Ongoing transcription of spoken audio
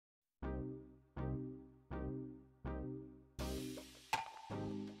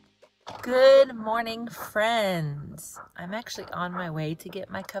Good morning, friends. I'm actually on my way to get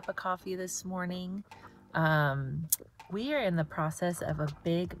my cup of coffee this morning. We are in the process of a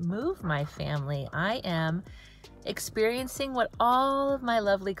big move, my family. I am experiencing what all of my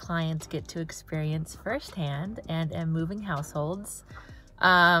lovely clients get to experience firsthand and am moving households.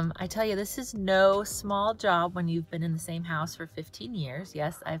 I tell you, this is no small job when you've been in the same house for 15 years.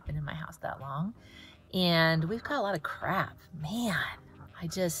 Yes, I've been in my house that long. And we've got a lot of crap. Man,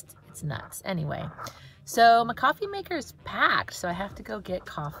 it's nuts. Anyway, so my coffee maker is packed, so I have to go get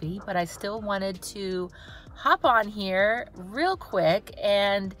coffee, but I still wanted to hop on here real quick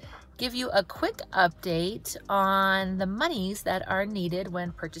and give you a quick update on the monies that are needed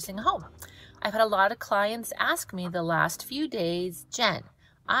when purchasing a home. I've had a lot of clients ask me the last few days, Jen,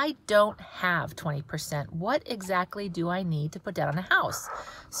 I don't have 20%. What exactly do I need to put down on a house?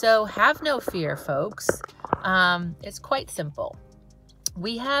 So have no fear, folks. It's quite simple.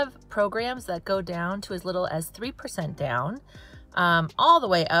 We have programs that go down to as little as 3% down, all the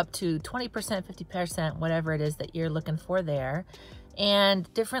way up to 20%, 50%, whatever it is that you're looking for there.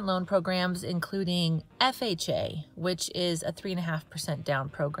 And different loan programs, including FHA, which is a 3.5% down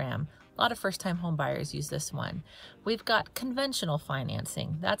program. A lot of first-time home buyers use this one. We've got conventional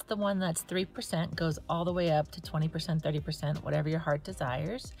financing. That's the one that's 3%, goes all the way up to 20%, 30%, whatever your heart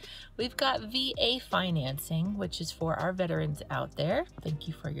desires. We've got VA financing, which is for our veterans out there. Thank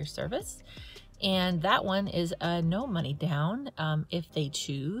you for your service. And that one is no money down if they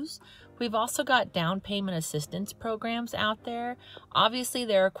choose. We've also got down payment assistance programs out there. Obviously,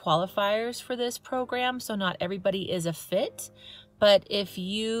 there are qualifiers for this program, so not everybody is a fit. But if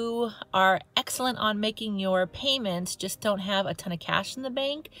you are excellent on making your payments, just don't have a ton of cash in the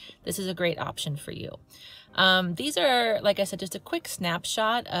bank, this is a great option for you. These are, like I said, just a quick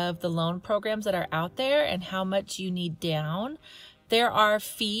snapshot of the loan programs that are out there and how much you need down. There are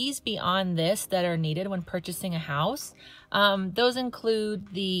fees beyond this that are needed when purchasing a house. Those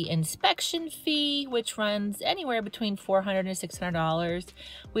include the inspection fee, which runs anywhere between $400 and $600.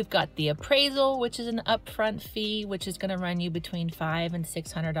 We've got the appraisal, which is an upfront fee, which is going to run you between $500 and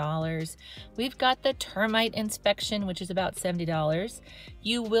 $600. We've got the termite inspection, which is about $70.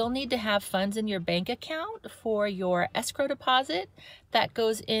 You will need to have funds in your bank account for your escrow deposit. That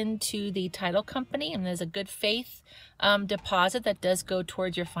goes into the title company, and there's a good faith deposit that does go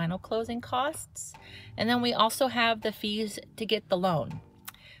towards your final closing costs. And then we also have the fees to get the loan.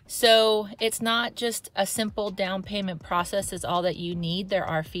 So it's not just a simple down payment process is all that you need. There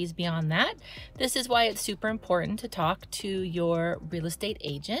are fees beyond that. This is why it's super important to talk to your real estate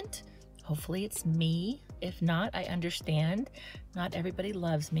agent. Hopefully it's me. If not, I understand. Not everybody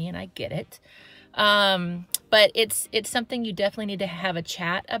loves me, and I get it. But it's something you definitely need to have a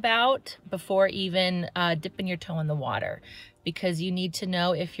chat about before even dipping your toe in the water, because you need to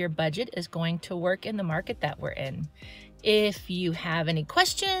know if your budget is going to work in the market that we're in. If you have any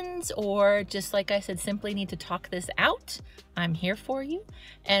questions, or just like I said, simply need to talk this out, I'm here for you.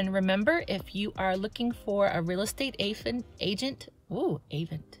 And remember, if you are looking for a real estate agent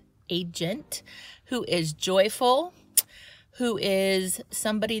who is joyful, who is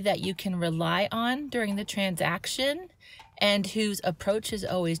somebody that you can rely on during the transaction, and whose approach is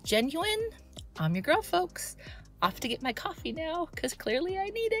always genuine, I'm your girl, folks. Off to get my coffee now, because clearly I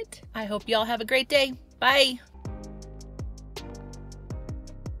need it. I hope y'all have a great day. Bye.